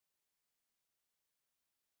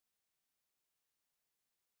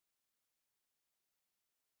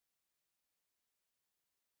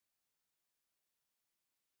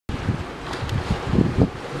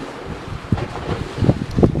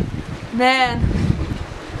man,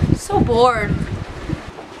 I'm so bored.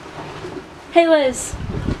 Hey Liz,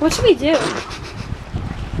 what should we do?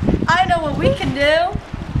 I know what we can do.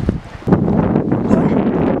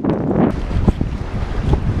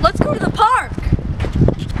 Let's go to the park.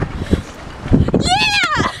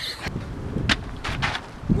 Yeah!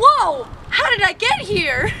 Whoa! How did I get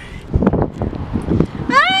here?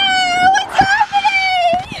 Ah! What's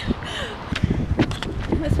happening?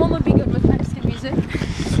 This one would be good with Mexican music.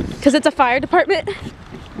 Because it's a fire department?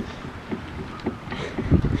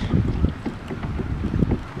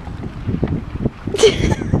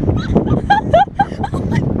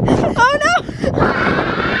 Oh no!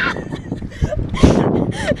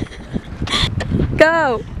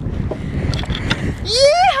 Go!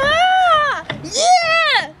 Yeehaw!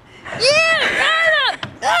 Yeah! Yeah!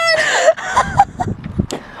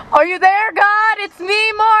 Are you there, God? It's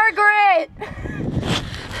me, Margaret!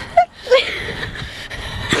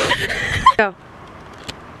 Go.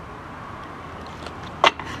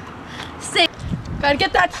 Sing. Gotta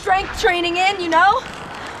get that strength training in, you know?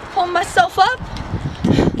 Pull myself up.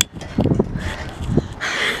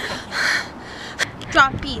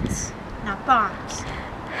 Drop beats, not bombs.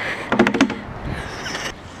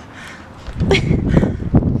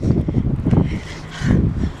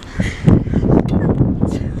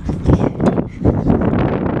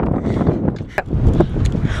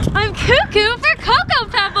 I'm cuckoo for Cocoa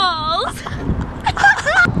Pebbles!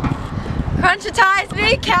 Crunchitize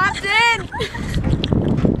me, Captain!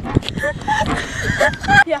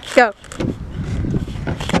 Yeah. Go.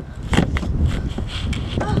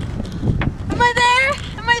 Am I there?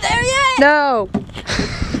 Am I there yet? No.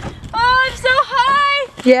 Oh, I'm so high!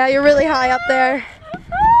 Yeah, you're really high up there.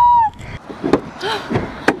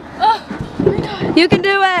 Oh my God. You can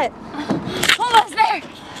do it! Almost there!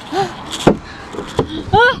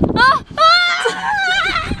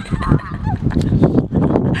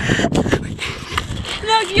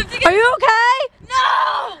 No, you have to get. Are you okay?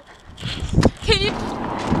 No! Can you?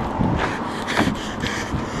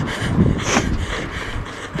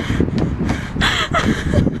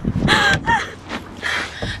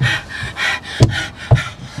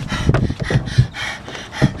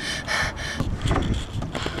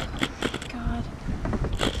 God.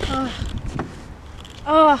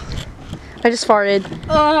 Oh. I just farted.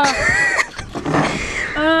 Oh.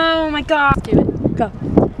 Oh my God. Do it. Go.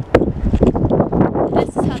 This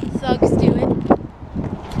is how the thugs do it.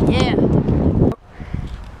 Yeah.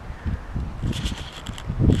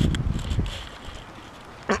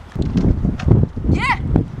 Yeah.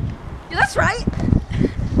 Yeah, that's right.